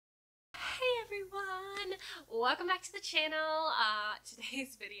everyone! Welcome back to the channel.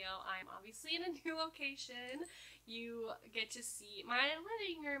 Today's video, I'm obviously in a new location. You get to see my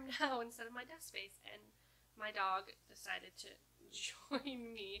living room now instead of my desk space, and my dog decided to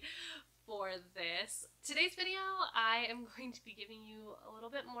join me for this. Today's video, I am going to be giving you a little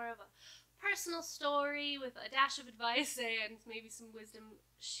bit more of a personal story with a dash of advice and maybe some wisdom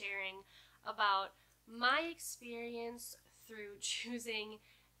sharing about my experience through choosing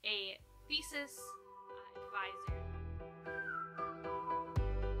a thesis advisor.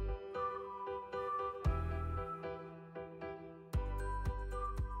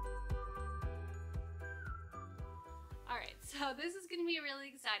 Alright, so this is going to be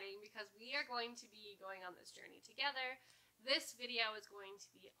really exciting because we are going to be going on this journey together. This video is going to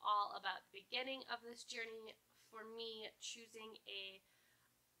be all about the beginning of this journey for me choosing a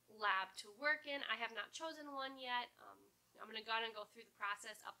lab to work in. I have not chosen one yet. I'm going to go through the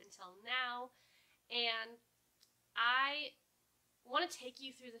process up until now, and I want to take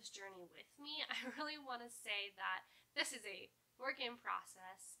you through this journey with me. I really want to say that this is a work in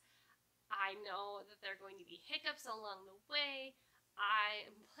process. I know that there are going to be hiccups along the way. I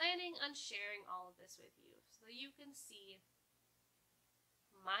am planning on sharing all of this with you so that you can see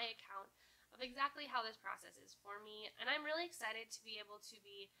my account of exactly how this process is for me, and I'm really excited to be able to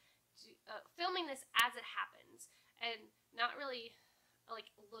be filming this as it happens and not really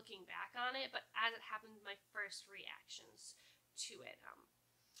like looking back on it, but as it happened, my first reactions to it.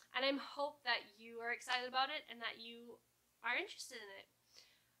 And I hope that you are excited about it and that you are interested in it.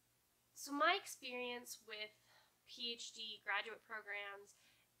 So my experience with PhD graduate programs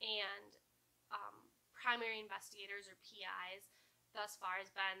and primary investigators or PIs thus far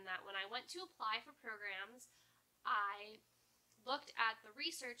has been that when I went to apply for programs, I looked at the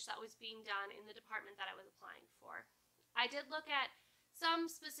research that was being done in the department that I was applying for. I did look at some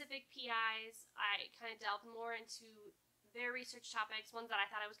specific PIs. I kind of delved more into their research topics, ones that I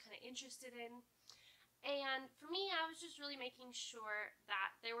thought I was kind of interested in. And for me, I was just really making sure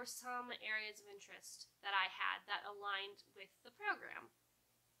that there were some areas of interest that I had that aligned with the program.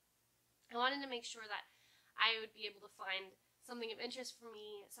 I wanted to make sure that I would be able to find something of interest for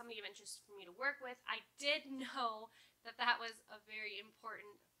me, something of interest for me to work with. I did know that that was a very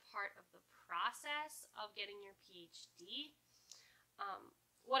important part of the process of getting your PhD.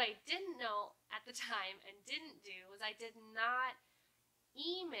 What I didn't know at the time and didn't do was I did not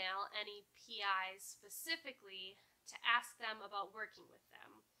email any PIs specifically to ask them about working with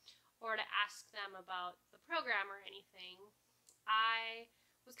them or to ask them about the program or anything. I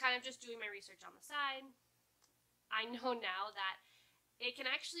was kind of just doing my research on the side. I know now that it can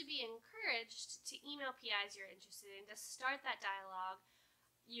actually be encouraged to email PIs you're interested in to start that dialogue.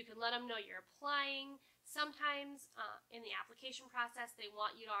 You can let them know you're applying. Sometimes in the application process, they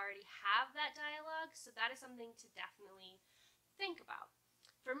want you to already have that dialogue, so that is something to definitely think about.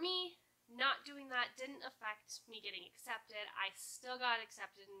 For me, not doing that didn't affect me getting accepted. I still got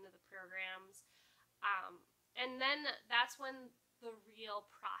accepted into the programs, and then that's when the real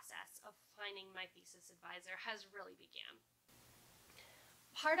process of finding my thesis advisor has really began.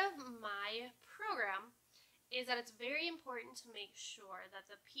 Part of my program is that it's very important to make sure that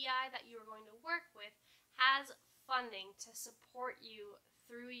the PI that you are going to work with has funding to support you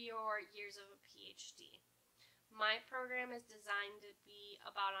through your years of a PhD. My program is designed to be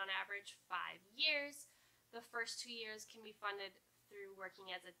about on average 5 years. The first 2 years can be funded through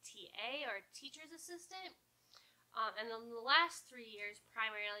working as a TA or a teacher's assistant. And then the last 3 years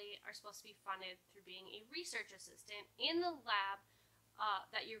primarily are supposed to be funded through being a research assistant in the lab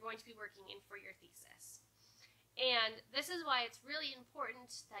that you're going to be working in for your thesis. And this is why it's really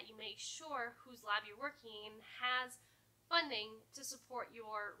important that you make sure whose lab you're working in has funding to support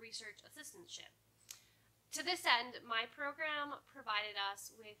your research assistantship. To this end, my program provided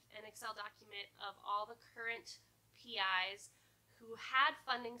us with an Excel document of all the current PIs who had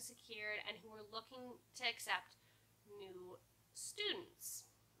funding secured and who were looking to accept new students.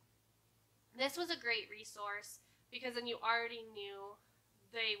 This was a great resource because then you already knew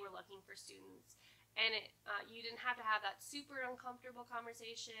they were looking for students, and you didn't have to have that super uncomfortable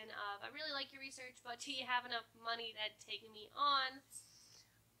conversation of, I really like your research, but do you have enough money to take me on?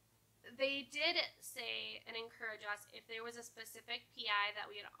 They did say and encourage us, if there was a specific PI that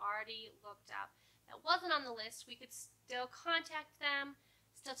we had already looked up that wasn't on the list, we could still contact them,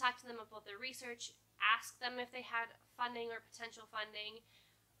 still talk to them about their research, ask them if they had funding or potential funding,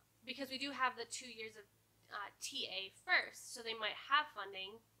 because we do have the 2 years of TA first, so they might have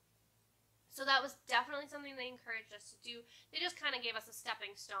funding. So that was definitely something they encouraged us to do. They just kind of gave us a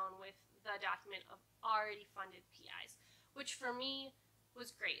stepping stone with the document of already funded PIs, which for me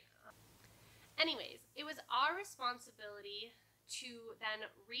was great. Anyways, it was our responsibility to then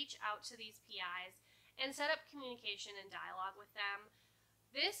reach out to these PIs and set up communication and dialogue with them.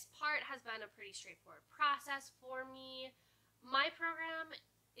 This part has been a pretty straightforward process for me. My program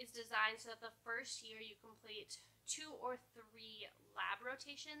is designed so that the first year you complete 2 or 3 lab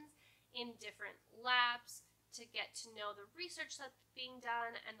rotations in different labs to get to know the research that's being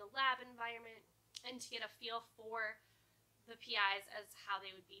done and the lab environment, and to get a feel for the PIs as how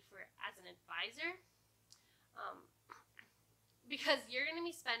they would be as an advisor. Because you're going to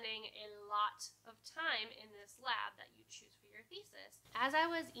be spending a lot of time in this lab that you choose for your thesis. As I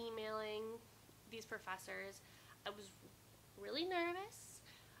was emailing these professors, I was really nervous.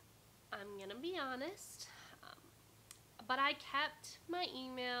 I'm going to be honest. But I kept my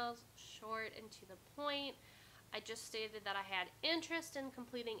emails short and to the point. I just stated that I had interest in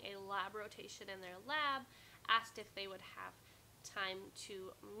completing a lab rotation in their lab, asked if they would have time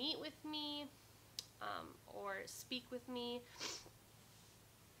to meet with me or speak with me.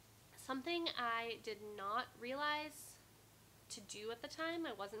 Something I did not realize to do at the time,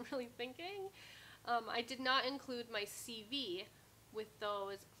 I wasn't really thinking, I did not include my CV with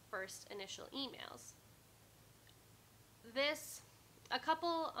those first initial emails.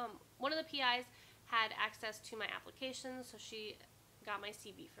 One of the PIs had access to my application, so she got my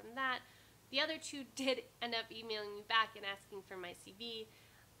CV from that. The other 2 did end up emailing me back and asking for my CV,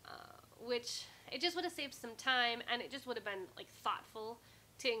 which it just would have saved some time, and it just would have been like thoughtful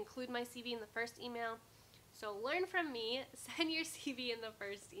to include my CV in the first email. So learn from me, send your CV in the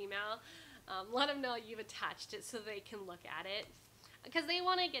first email, let them know you've attached it so they can look at it, because they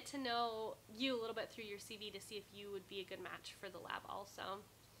want to get to know you a little bit through your CV to see if you would be a good match for the lab also.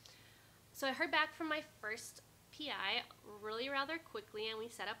 So I heard back from my first PI really rather quickly, and we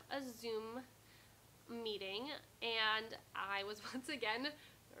set up a Zoom meeting, and I was once again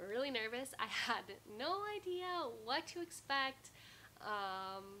really nervous. I had no idea what to expect.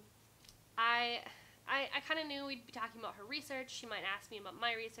 I kind of knew we'd be talking about her research. She might ask me about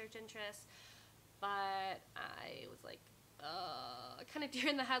my research interests, but I was like, kind of deer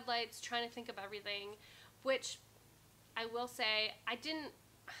in the headlights, trying to think of everything, which I will say I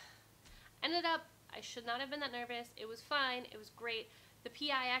should not have been that nervous. It was fine. It was great. The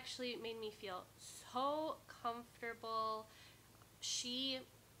PI actually made me feel so comfortable. She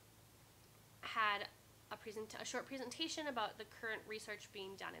had a short presentation about the current research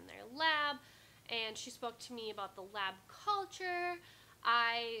being done in their lab, and she spoke to me about the lab culture.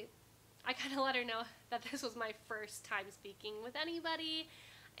 I kind of let her know that this was my first time speaking with anybody,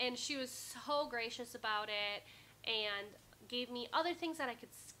 and she was so gracious about it and gave me other things that I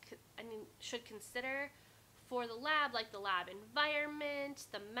should consider for the lab, like the lab environment,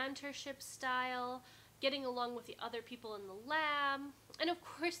 the mentorship style, getting along with the other people in the lab, and of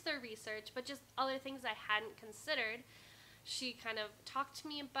course their research, but just other things I hadn't considered. She kind of talked to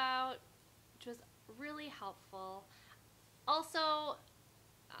me about, which was really helpful. Also,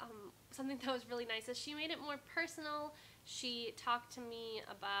 something that was really nice is she made it more personal. She talked to me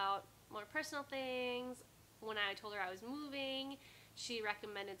about more personal things. When I told her I was moving, she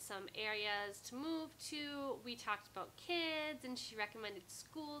recommended some areas to move to. We talked about kids, and she recommended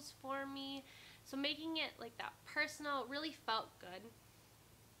schools for me. So making it like that personal really felt good.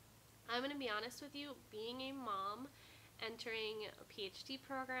 I'm going to be honest with you, being a mom, entering a PhD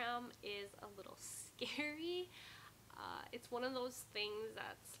program is a little scary. It's one of those things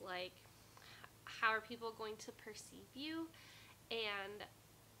that's like, how are people going to perceive you? And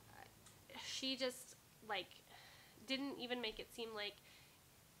she just didn't even make it seem like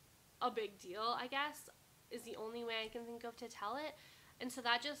a big deal, I guess, is the only way I can think of to tell it. And so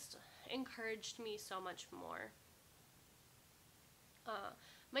that just encouraged me so much more.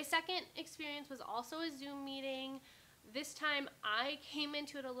 My second experience was also a Zoom meeting. This time I came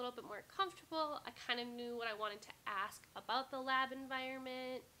into it a little bit more comfortable. I kind of knew what I wanted to ask about the lab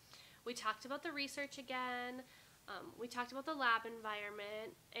environment. We talked about the research again. We talked about the lab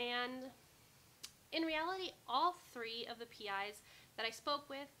environment, and in reality, all 3 of the PIs that I spoke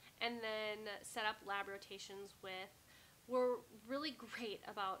with and then set up lab rotations with were really great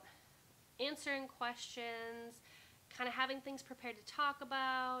about answering questions, kind of having things prepared to talk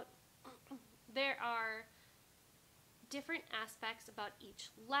about. There are different aspects about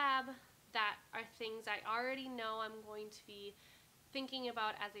each lab that are things I already know I'm going to be thinking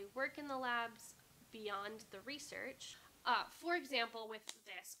about as I work in the labs beyond the research. For example, with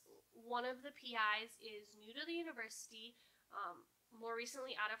this, one of the PIs is new to the university, more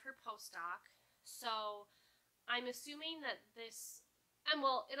recently out of her postdoc, so I'm assuming that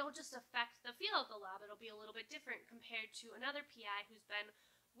it'll just affect the feel of the lab. It'll be a little bit different compared to another PI who's been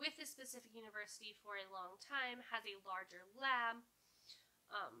with a specific university for a long time has a larger lab.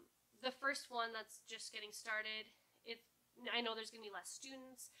 The first one that's just getting started, I know there's going to be less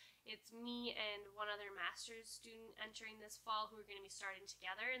students. It's me and one other master's student entering this fall who are going to be starting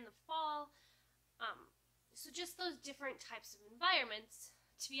together in the fall. So just those different types of environments.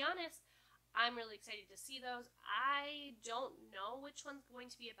 To be honest, I'm really excited to see those. I don't know which one's going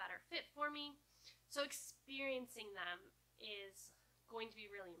to be a better fit for me, so experiencing them is going to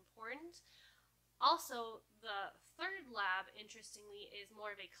be really important. Also, the third lab, interestingly, is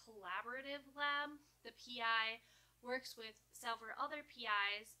more of a collaborative lab. The PI works with several other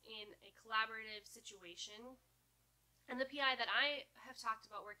PIs in a collaborative situation. And the PI that I have talked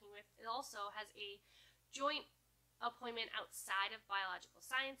about working with, it also has a joint appointment outside of Biological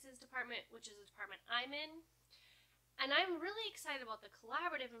Sciences department, which is the department I'm in. And I'm really excited about the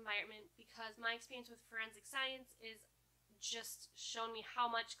collaborative environment because my experience with forensic science is just shown me how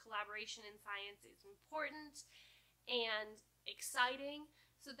much collaboration in science is important and exciting.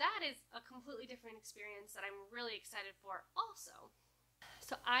 So that is a completely different experience that I'm really excited for also.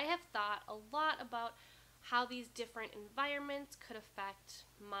 So I have thought a lot about how these different environments could affect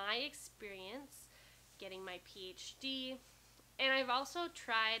my experience getting my PhD. And I've also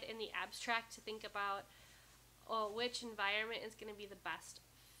tried in the abstract to think about which environment is going to be the best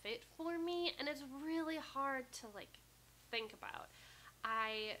fit for me, and it's really hard to think about.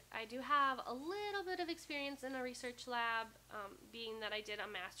 I do have a little bit of experience in a research lab, being that I did a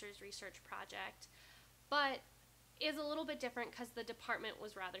master's research project, but it's a little bit different because the department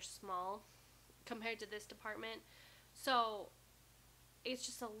was rather small compared to this department, so it's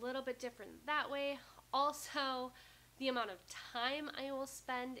just a little bit different that way. Also, the amount of time I will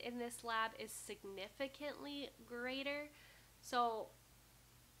spend in this lab is significantly greater, so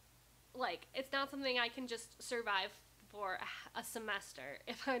it's not something I can just survive for a semester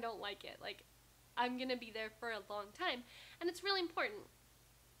if I don't like it. I'm gonna be there for a long time, and it's really important.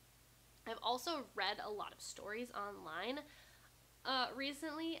 I've also read a lot of stories online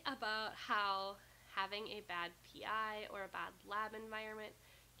recently about how having a bad PI or a bad lab environment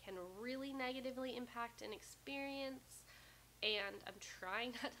can really negatively impact an experience, and I'm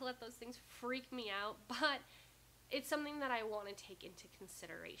trying not to let those things freak me out, but it's something that I want to take into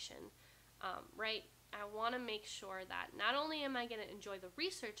consideration, right? I want to make sure that not only am I going to enjoy the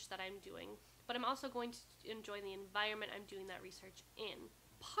research that I'm doing, but I'm also going to enjoy the environment I'm doing that research in.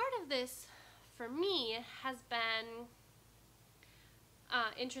 Part of this, for me, has been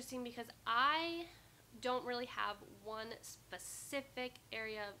interesting because I don't really have one specific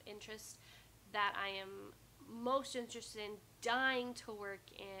area of interest that I am most interested in, dying to work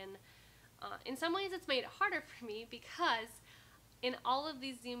in. In some ways, it's made it harder for me because in all of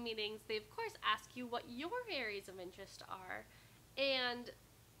these Zoom meetings, they of course ask you what your areas of interest are, and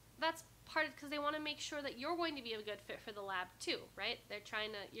that's part of because they want to make sure that you're going to be a good fit for the lab too, right?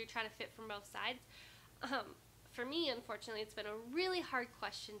 You're trying to fit from both sides. For me, unfortunately, it's been a really hard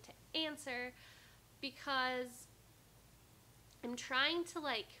question to answer because I'm trying to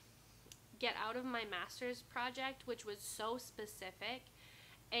get out of my master's project, which was so specific,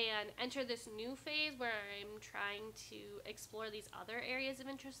 and enter this new phase where I'm trying to explore these other areas of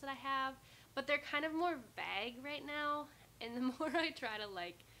interest that I have, but they're kind of more vague right now, and the more I try to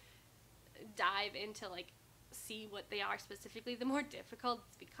dive into see what they are specifically, the more difficult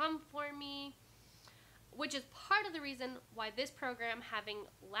it's become for me, which is part of the reason why this program having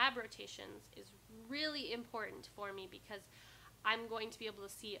lab rotations is really important for me, because I'm going to be able to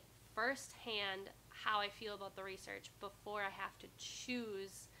see firsthand how I feel about the research before I have to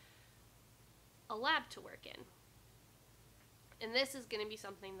choose a lab to work in. And this is going to be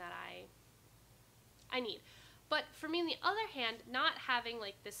something that I need. But for me, on the other hand, not having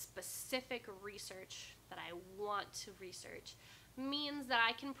this specific research that I want to research means that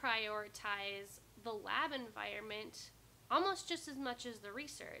I can prioritize the lab environment almost just as much as the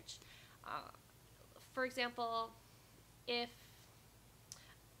research. For example, if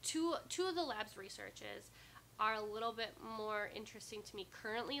two of the lab's researches are a little bit more interesting to me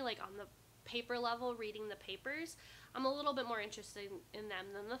currently, on the paper level, reading the papers, I'm a little bit more interested in them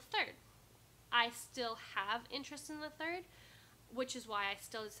than the third. I still have interest in the third, which is why I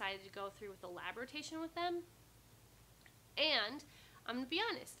still decided to go through with the lab rotation with them. And I'm going to be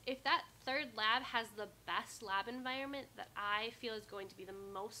honest, if that third lab has the best lab environment that I feel is going to be the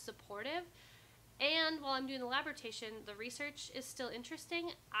most supportive, and while I'm doing the lab rotation, the research is still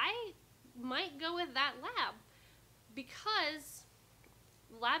interesting, I might go with that lab, because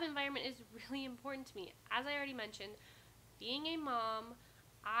lab environment is really important to me. As I already mentioned, being a mom,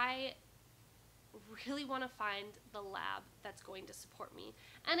 I really want to find the lab that's going to support me.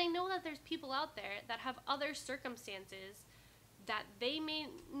 And I know that there's people out there that have other circumstances that they may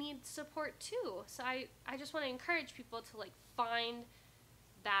need support too. So I just want to encourage people to like find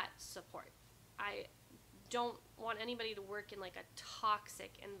that support. I don't want anybody to work in like a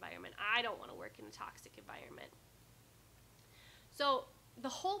toxic environment. I don't want to work in a toxic environment. So the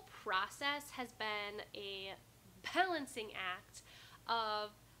whole process has been a balancing act of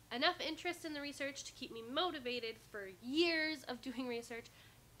enough interest in the research to keep me motivated for years of doing research,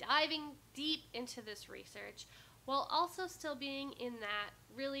 diving deep into this research, while also still being in that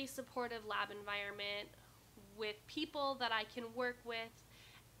really supportive lab environment with people that I can work with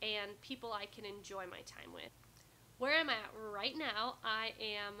and people I can enjoy my time with. Where I'm at right now, I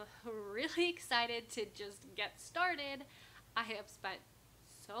am really excited to just get started. I have spent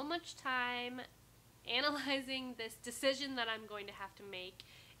so much time analyzing this decision that I'm going to have to make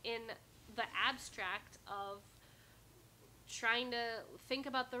in the abstract of trying to think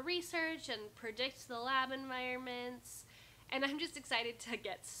about the research and predict the lab environments. And I'm just excited to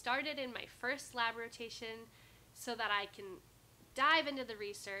get started in my first lab rotation so that I can dive into the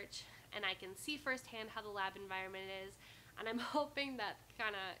research and I can see firsthand how the lab environment is. And I'm hoping that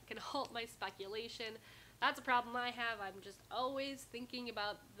kind of can halt my speculation. That's a problem I have. I'm just always thinking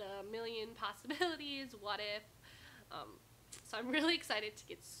about the million possibilities, what if. So I'm really excited to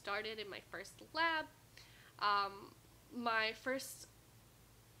get started in my first lab. My first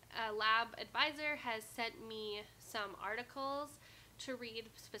lab advisor has sent me some articles to read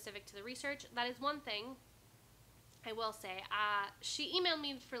specific to the research. That is one thing I will say. She emailed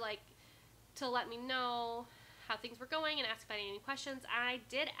me for to let me know how things were going and ask if I had any questions. I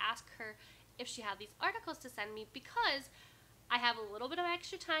did ask her if she had these articles to send me because I have a little bit of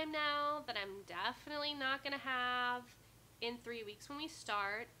extra time now that I'm definitely not going to have in 3 weeks when we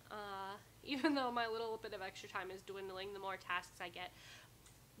start, even though my little bit of extra time is dwindling the more tasks I get.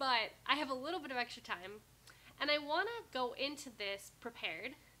 But I have a little bit of extra time, and I want to go into this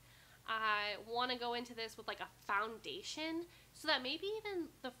prepared. I want to go into this with like a foundation so that maybe even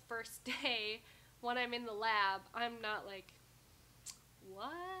the first day when I'm in the lab, I'm not like,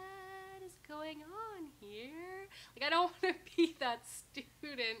 what is going on here? Like, I don't want to be that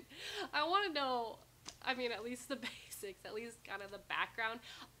student. I want to know, I mean, at least the basics, at least kind of the background.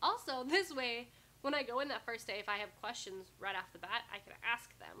 Also, this way, when I go in that first day, if I have questions right off the bat, I can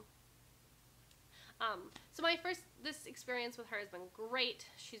ask them. So this experience with her has been great.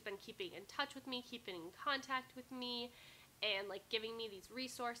 She's been keeping in touch with me, keeping in contact with me, and like giving me these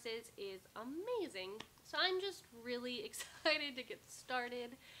resources is amazing. So I'm just really excited to get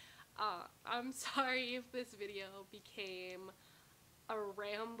started. I'm sorry if this video became a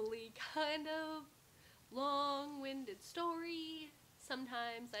rambly kind of long-winded story.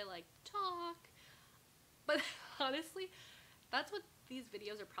 Sometimes I like to talk, but honestly, that's what these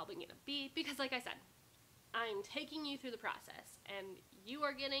videos are probably going to be, because like I said, I'm taking you through the process and you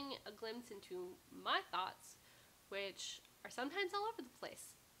are getting a glimpse into my thoughts, which are sometimes all over the place.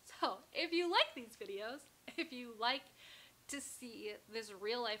 So if you like these videos, if you like to see this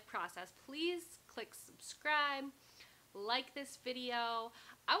real life process, please click subscribe, like this video.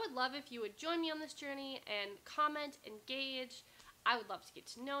 I would love if you would join me on this journey and comment, engage. I would love to get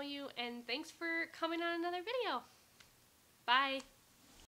to know you, and thanks for coming on another video. Bye.